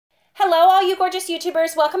you gorgeous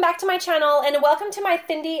YouTubers, welcome back to my channel and welcome to my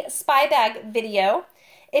Fendi spy bag video.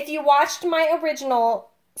 If you watched my original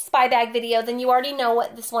spy bag video, then you already know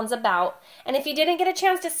what this one's about. And if you didn't get a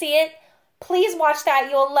chance to see it, please watch that.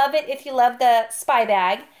 You'll love it if you love the spy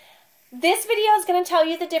bag. This video is going to tell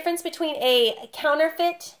you the difference between a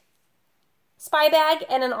counterfeit spy bag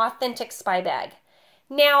and an authentic spy bag.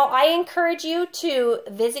 Now, I encourage you to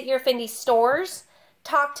visit your Fendi stores,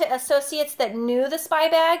 talk to associates that knew the spy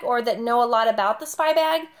bag or that know a lot about the spy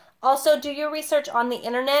bag. Also, do your research on the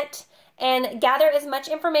internet and gather as much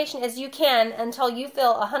information as you can until you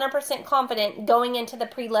feel 100% confident going into the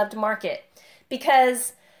pre-loved market.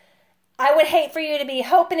 Because I would hate for you to be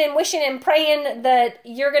hoping and wishing and praying that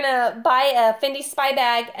you're going to buy a Fendi spy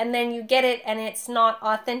bag and then you get it and it's not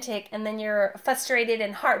authentic, and then you're frustrated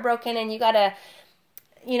and heartbroken and you got to,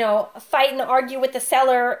 you know, fight and argue with the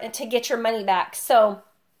seller to get your money back. So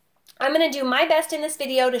I'm going to do my best in this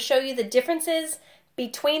video to show you the differences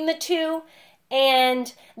between the two.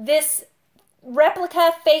 And this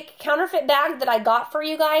replica fake counterfeit bag that I got for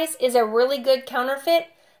you guys is a really good counterfeit.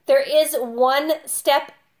 There is one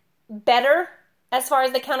step better as far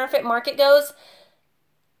as the counterfeit market goes,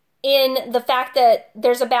 in the fact that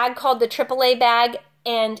there's a bag called the AAA bag,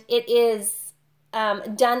 and it is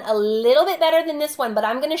done a little bit better than this one, but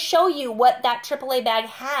I'm going to show you what that AAA bag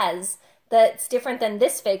has that's different than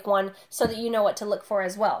this fake one so that you know what to look for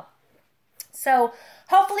as well. So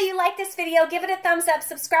hopefully you like this video. Give it a thumbs up,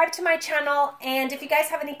 subscribe to my channel, and if you guys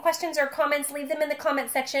have any questions or comments, leave them in the comment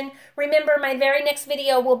section. Remember, my very next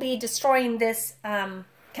video will be destroying this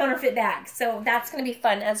counterfeit bag, so that's going to be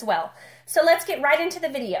fun as well. So let's get right into the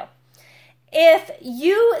video. If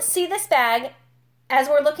you see this bag as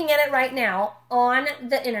we're looking at it right now on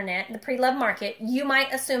the internet, the pre-loved market, you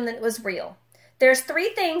might assume that it was real. There's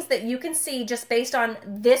three things that you can see just based on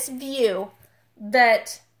this view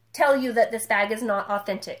that tell you that this bag is not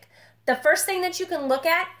authentic. The first thing that you can look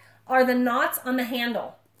at are the knots on the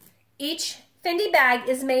handle. Each Fendi bag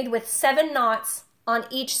is made with 7 knots on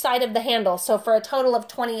each side of the handle, so for a total of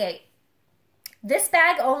 28. This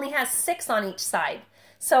bag only has 6 on each side.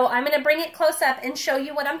 So I'm going to bring it close up and show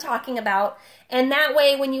you what I'm talking about. And that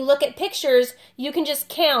way, when you look at pictures, you can just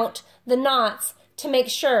count the knots to make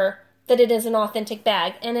sure that it is an authentic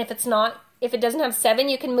bag. And if it's not, if it doesn't have 7,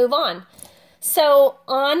 you can move on. So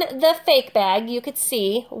on the fake bag, you could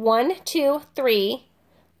see 1, 2, 3,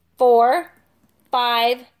 4,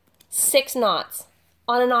 5, 6 knots.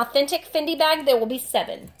 On an authentic Fendi bag, there will be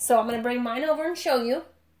 7. So I'm going to bring mine over and show you.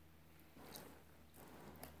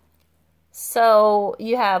 So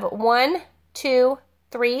you have 1, 2,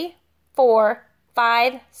 3, 4,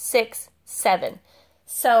 5, 6, 7.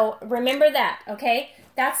 So remember that, okay?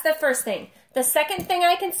 That's the first thing. The second thing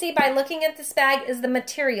I can see by looking at this bag is the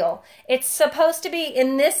material. It's supposed to be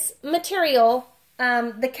in this material,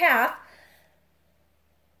 the calf,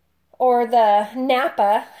 or the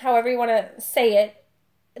nappa, however you want to say it,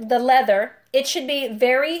 the leather. It should be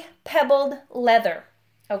very pebbled leather,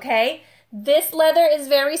 okay? This leather is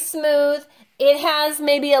very smooth. It has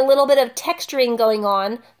maybe a little bit of texturing going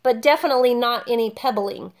on, but definitely not any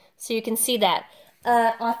pebbling. So you can see that.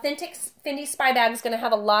 Authentic Fendi spy bag is going to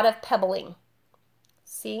have a lot of pebbling.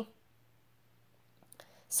 See?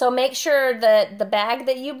 So make sure that the bag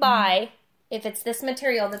that you buy, if it's this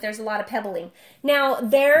material, that there's a lot of pebbling. Now,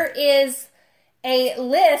 there is a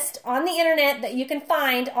list on the internet that you can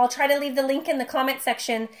find. I'll try to leave the link in the comment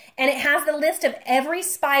section, and it has the list of every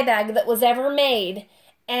spy bag that was ever made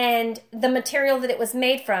and the material that it was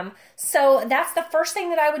made from. So that's the first thing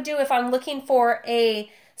that I would do if I'm looking for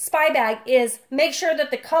a spy bag, is make sure that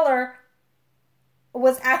the color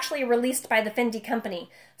was actually released by the Fendi company.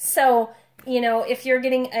 So, you know, if you're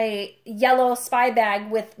getting a yellow spy bag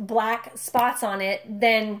with black spots on it,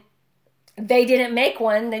 then they didn't make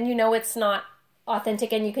one, then you know it's not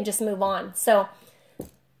authentic and you can just move on. So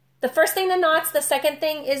the first thing, the knots. The second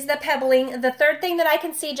thing is the pebbling. The third thing that I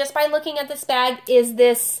can see just by looking at this bag is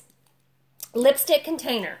this lipstick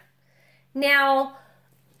container. Now,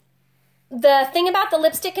 the thing about the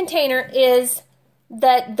lipstick container is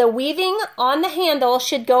that the weaving on the handle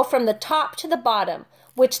should go from the top to the bottom,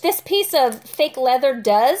 which this piece of fake leather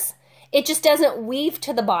does. It just doesn't weave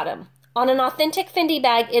to the bottom. On an authentic Fendi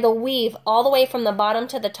bag, it'll weave all the way from the bottom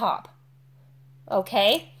to the top.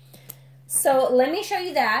 Okay, so let me show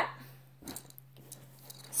you that.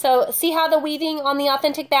 So see how the weaving on the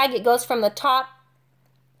authentic bag, it goes from the top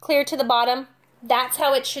clear to the bottom? That's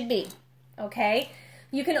how it should be, okay?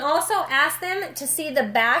 You can also ask them to see the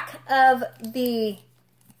back of the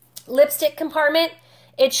lipstick compartment.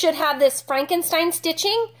 It should have this Frankenstein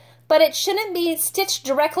stitching, but it shouldn't be stitched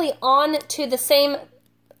directly on to the same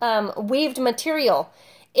weaved material.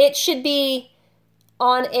 It should be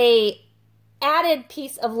on a added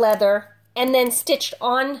piece of leather and then stitched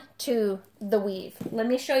on to the weave. Let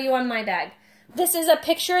me show you on my bag. This is a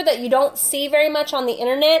picture that you don't see very much on the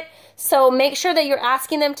internet, so make sure that you're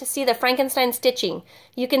asking them to see the Frankenstein stitching.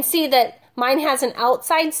 You can see that mine has an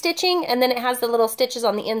outside stitching and then it has the little stitches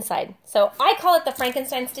on the inside. So I call it the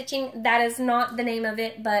Frankenstein stitching. That is not the name of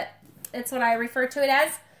it, but it's what I refer to it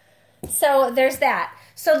as. So there's that.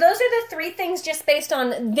 So those are the three things just based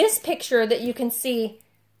on this picture that you can see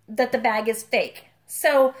that the bag is fake.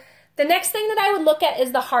 So the next thing that I would look at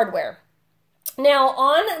is the hardware. Now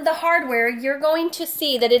on the hardware, you're going to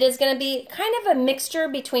see that it is going to be kind of a mixture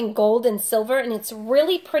between gold and silver, and it's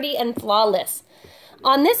really pretty and flawless.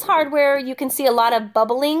 On this hardware, you can see a lot of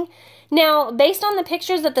bubbling. Now, based on the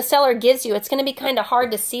pictures that the seller gives you, it's going to be kind of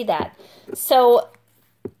hard to see that. So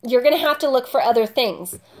you're going to have to look for other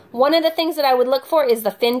things. One of the things that I would look for is the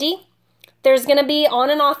Fendi. There's going to be on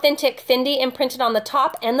an authentic Fendi imprinted on the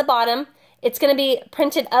top and the bottom. It's going to be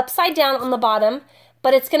printed upside down on the bottom,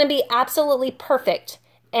 but it's going to be absolutely perfect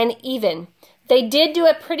and even. They did do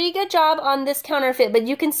a pretty good job on this counterfeit, but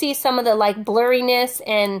you can see some of the like blurriness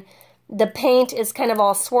and the paint is kind of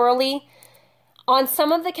all swirly. On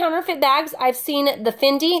some of the counterfeit bags, I've seen the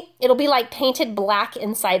Fendi, it'll be like painted black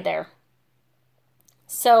inside there.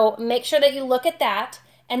 So make sure that you look at that.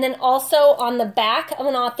 And then also on the back of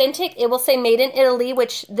an authentic, it will say made in Italy,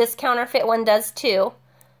 which this counterfeit one does too.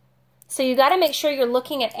 So you got to make sure you're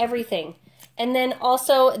looking at everything. And then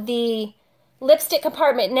also the lipstick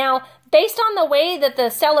compartment. Now, based on the way that the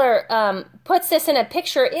seller puts this in a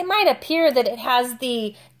picture, it might appear that it has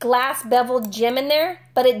the glass beveled gem in there,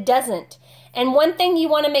 but it doesn't. And one thing you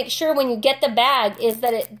want to make sure when you get the bag is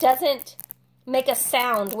that it doesn't make a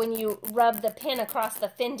sound when you rub the pin across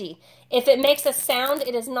the Fendi. If it makes a sound,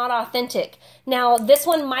 it is not authentic. Now, this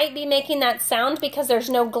one might be making that sound because there's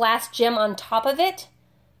no glass gem on top of it,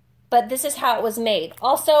 but this is how it was made.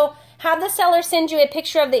 Also, have the seller send you a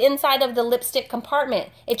picture of the inside of the lipstick compartment.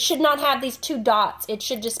 It should not have these two dots. It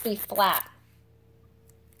should just be flat.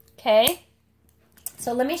 Okay?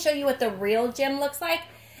 So let me show you what the real gem looks like.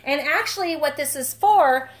 And actually what this is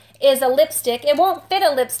for is a lipstick. It won't fit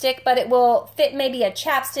a lipstick, but it will fit maybe a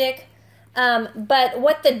chapstick. But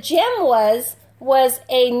what the gem was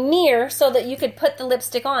a mirror so that you could put the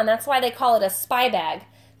lipstick on. That's why they call it a spy bag.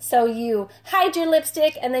 So you hide your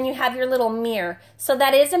lipstick and then you have your little mirror. So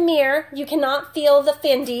that is a mirror. You cannot feel the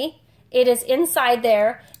Fendi. It is inside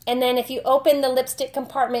there. And then if you open the lipstick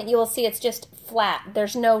compartment, you will see it's just flat.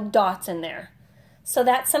 There's no dots in there. So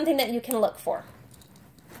that's something that you can look for.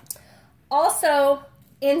 Also,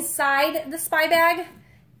 inside the spy bag,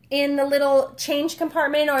 in the little change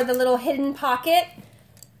compartment or the little hidden pocket,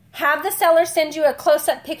 have the seller send you a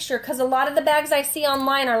close-up picture, because a lot of the bags I see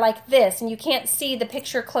online are like this and you can't see the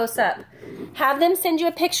picture close up. Have them send you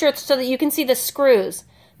a picture so that you can see the screws.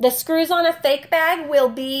 The screws on a fake bag will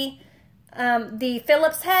be the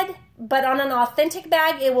Phillips head, but on an authentic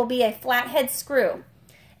bag it will be a flathead screw.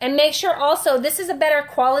 And make sure also, this is a better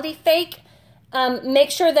quality fake,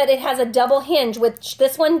 make sure that it has a double hinge, which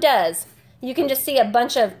this one does. You can just see a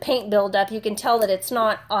bunch of paint buildup. You can tell that it's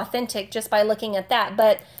not authentic just by looking at that.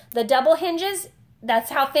 But the double hinges, that's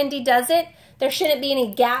how Fendi does it. There shouldn't be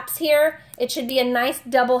any gaps here. It should be a nice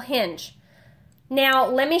double hinge. Now,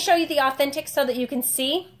 let me show you the authentic so that you can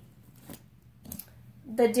see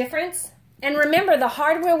the difference. And remember, the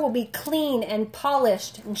hardware will be clean and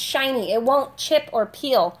polished and shiny. It won't chip or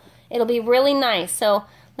peel. It'll be really nice. So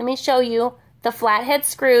let me show you the flathead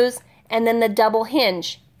screws and then the double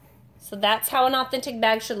hinge. So that's how an authentic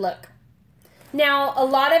bag should look. Now, a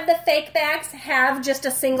lot of the fake bags have just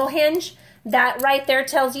a single hinge. That right there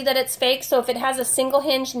tells you that it's fake. So if it has a single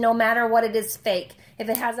hinge, no matter what, it is fake. If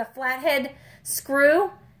it has a flathead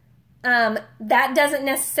screw, that doesn't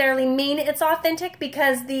necessarily mean it's authentic,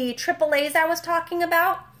 because the AAAs I was talking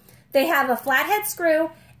about, they have a flathead screw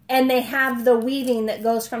and they have the weaving that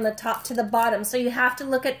goes from the top to the bottom. So you have to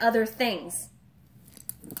look at other things.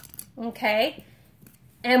 Okay?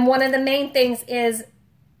 And one of the main things is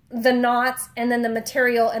the knots and then the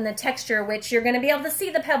material and the texture, which you're going to be able to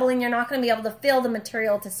see the pebbling. You're not going to be able to feel the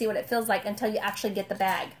material to see what it feels like until you actually get the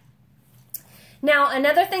bag. Now,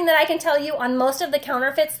 another thing that I can tell you on most of the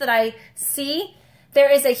counterfeits that I see,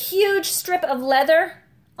 there is a huge strip of leather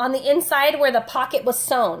on the inside where the pocket was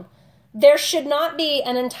sewn. There should not be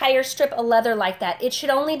an entire strip of leather like that. It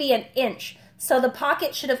should only be an inch. So the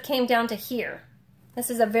pocket should have came down to here. This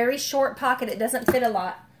is a very short pocket. It doesn't fit a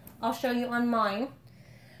lot. I'll show you on mine.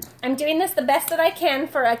 I'm doing this the best that I can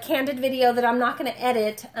for a candid video that I'm not going to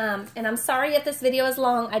edit, and I'm sorry if this video is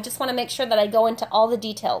long. I just want to make sure that I go into all the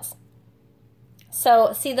details.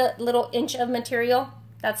 So see the little inch of material?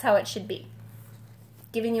 That's how it should be,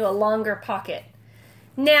 giving you a longer pocket.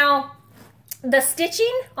 Now, the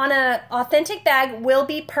stitching on an authentic bag will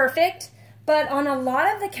be perfect, but on a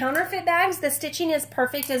lot of the counterfeit bags, the stitching is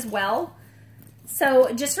perfect as well.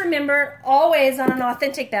 So just remember, always on an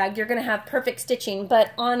authentic bag, you're going to have perfect stitching.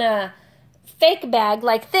 But on a fake bag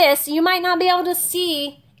like this, you might not be able to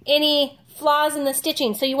see any flaws in the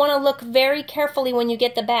stitching. So you want to look very carefully when you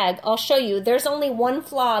get the bag. I'll show you. There's only one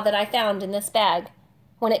flaw that I found in this bag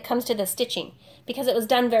when it comes to the stitching, because it was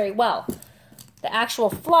done very well. The actual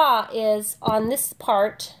flaw is on this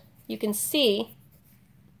part. You can see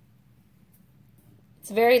it's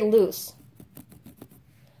very loose.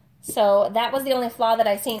 So that was the only flaw that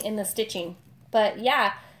I seen in the stitching. But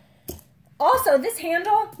yeah, also this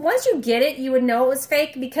handle, once you get it, you would know it was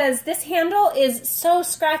fake, because this handle is so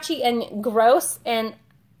scratchy and gross, and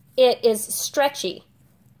it is stretchy.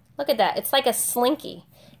 Look at that, it's like a slinky.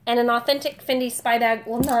 And an authentic Fendi spy bag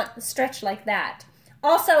will not stretch like that.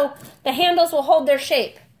 Also, the handles will hold their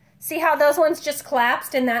shape. See how those ones just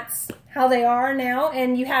collapsed, and that's how they are now,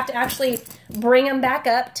 and you have to actually bring them back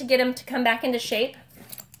up to get them to come back into shape.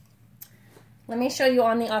 Let me show you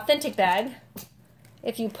on the authentic bag.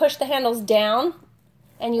 If you push the handles down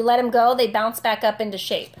and you let them go, they bounce back up into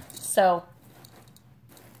shape. So,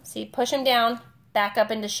 see, push them down, back up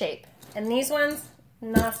into shape. And these ones,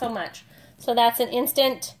 not so much. So that's an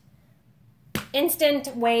instant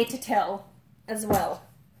way to tell as well.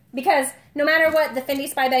 Because no matter what, the Fendi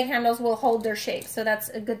spy bag handles will hold their shape. So that's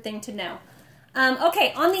a good thing to know.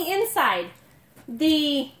 Okay, on the inside,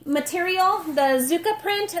 the material, the Zucca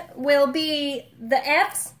print, will be the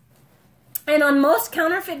F's. And on most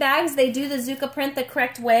counterfeit bags, they do the Zucca print the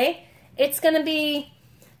correct way. It's going to be,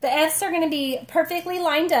 the F's are going to be perfectly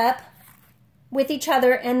lined up with each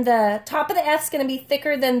other, and the top of the F is going to be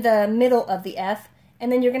thicker than the middle of the F,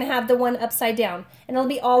 and then you're going to have the one upside down, and it'll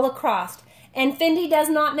be all across. And Fendi does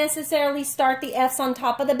not necessarily start the F's on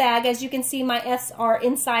top of the bag. As you can see, my F's are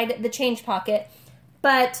inside the change pocket,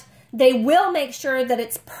 but they will make sure that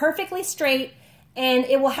it's perfectly straight, and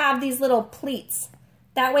it will have these little pleats.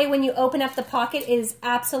 That way when you open up the pocket, it is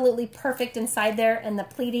absolutely perfect inside there, and the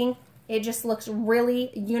pleating, it just looks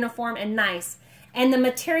really uniform and nice. And the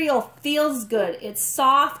material feels good. It's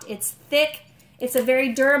soft, it's thick, it's a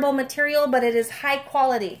very durable material, but it is high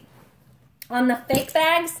quality. On the fake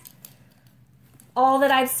bags, all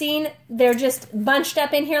that I've seen, they're just bunched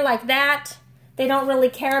up in here like that. They don't really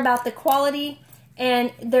care about the quality,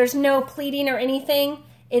 and there's no pleating or anything.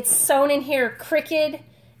 It's sewn in here crooked,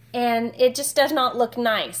 and it just does not look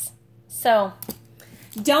nice. So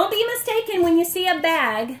don't be mistaken when you see a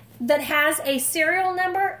bag that has a serial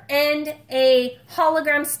number and a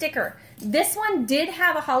hologram sticker. This one did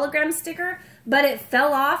have a hologram sticker, but it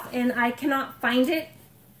fell off, and I cannot find it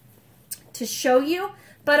to show you.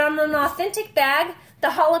 But on an authentic bag, the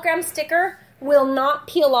hologram sticker will not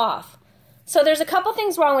peel off. So there's a couple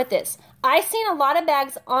things wrong with this. I've seen a lot of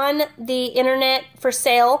bags on the internet for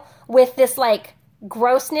sale with this like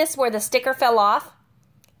grossness where the sticker fell off.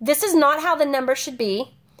 This is not how the number should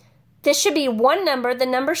be. This should be one number. The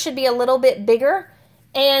number should be a little bit bigger.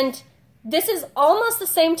 And this is almost the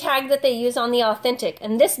same tag that they use on the authentic.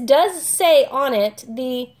 And this does say on it,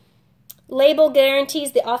 the label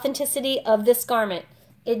guarantees the authenticity of this garment.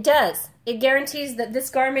 It does. It guarantees that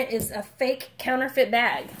this garment is a fake counterfeit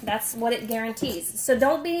bag. That's what it guarantees. So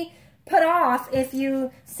don't be put off if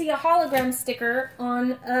you see a hologram sticker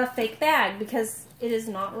on a fake bag, because it is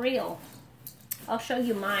not real. I'll show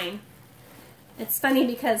you mine. It's funny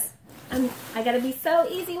because I gotta be so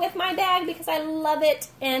easy with my bag because I love it,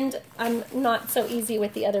 and I'm not so easy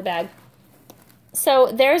with the other bag.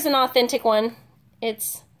 So there's an authentic one.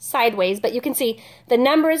 It's sideways, but you can see the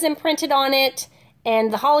number is imprinted on it,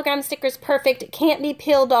 and the hologram sticker is perfect. It can't be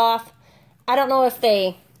peeled off. I don't know if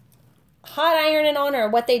they hot iron it on or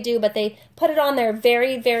what they do, but they put it on there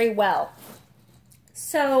very, very well.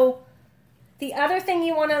 So the other thing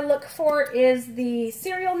you want to look for is the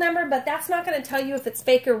serial number, but that's not going to tell you if it's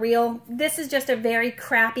fake or real. This is just a very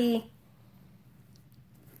crappy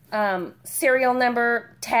serial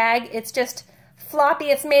number tag. It's just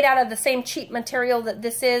floppy. It's made out of the same cheap material that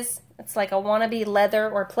this is. It's like a wannabe leather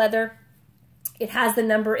or pleather. It has the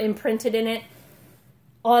number imprinted in it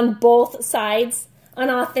on both sides. An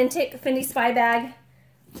authentic Fendi spy bag,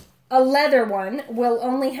 a leather one, will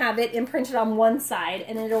only have it imprinted on one side,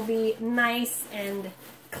 and it'll be nice and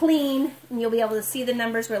clean, and you'll be able to see the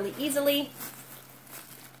numbers really easily.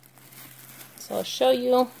 So I'll show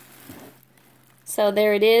you. So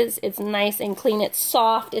there it is. It's nice and clean. It's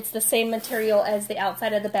soft. It's the same material as the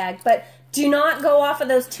outside of the bag. But do not go off of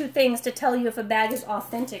those two things to tell you if a bag is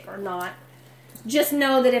authentic or not. Just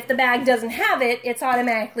know that if the bag doesn't have it, it's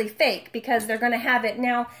automatically fake because they're going to have it.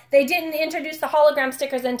 Now, they didn't introduce the hologram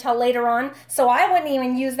stickers until later on, so I wouldn't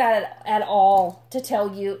even use that at all to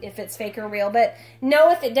tell you if it's fake or real. But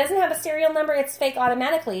know if it doesn't have a serial number, it's fake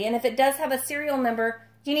automatically. And if it does have a serial number,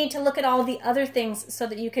 you need to look at all the other things so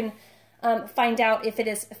that you can find out if it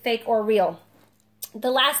is fake or real.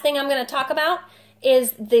 The last thing I'm going to talk about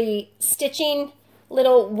is the stitching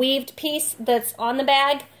little weaved piece that's on the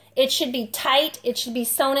bag. It should be tight. It should be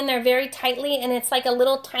sewn in there very tightly, and it's like a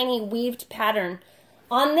little tiny weaved pattern.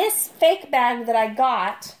 On this fake bag that I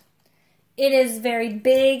got, it is very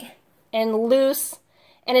big and loose,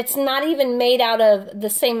 and it's not even made out of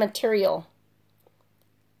the same material.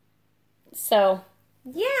 So,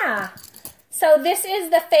 yeah. So this is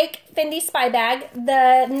the fake Fendi spy bag.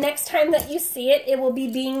 The next time that you see it, it will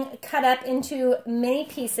be being cut up into many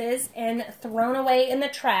pieces and thrown away in the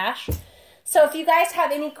trash. So if you guys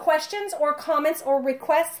have any questions or comments or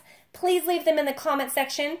requests, please leave them in the comment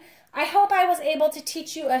section. I hope I was able to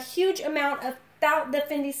teach you a huge amount about the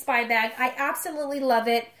Fendi spy bag. I absolutely love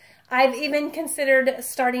it. I've even considered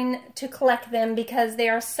starting to collect them because they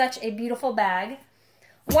are such a beautiful bag.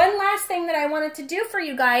 One last thing that I wanted to do for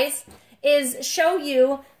you guys is show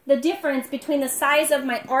you the difference between the size of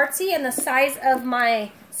my Artsy and the size of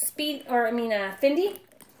my Fendi.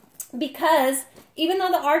 Because even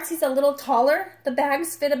though the Artsy's a little taller, the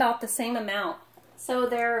bags fit about the same amount. So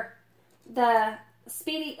the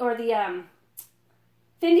Fendi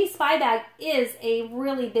spy bag is a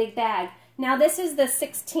really big bag. Now this is the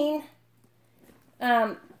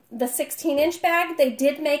 16-inch bag. They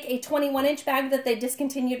did make a 21-inch bag that they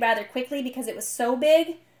discontinued rather quickly because it was so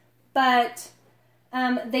big. But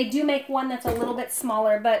they do make one that's a little bit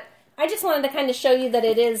smaller. But I just wanted to kind of show you that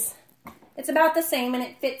it's about the same, and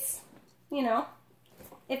it fits, you know,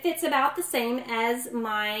 it fits about the same as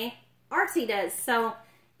my Artsy does. So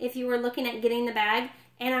if you were looking at getting the bag,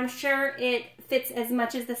 and I'm sure it fits as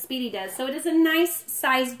much as the Speedy does. So it is a nice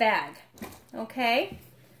size bag. Okay.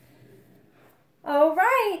 All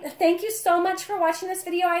right. Thank you so much for watching this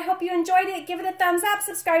video. I hope you enjoyed it. Give it a thumbs up,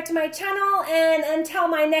 subscribe to my channel, and until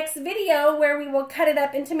my next video where we will cut it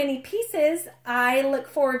up into many pieces, I look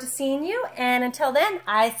forward to seeing you. And until then,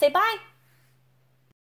 I say bye.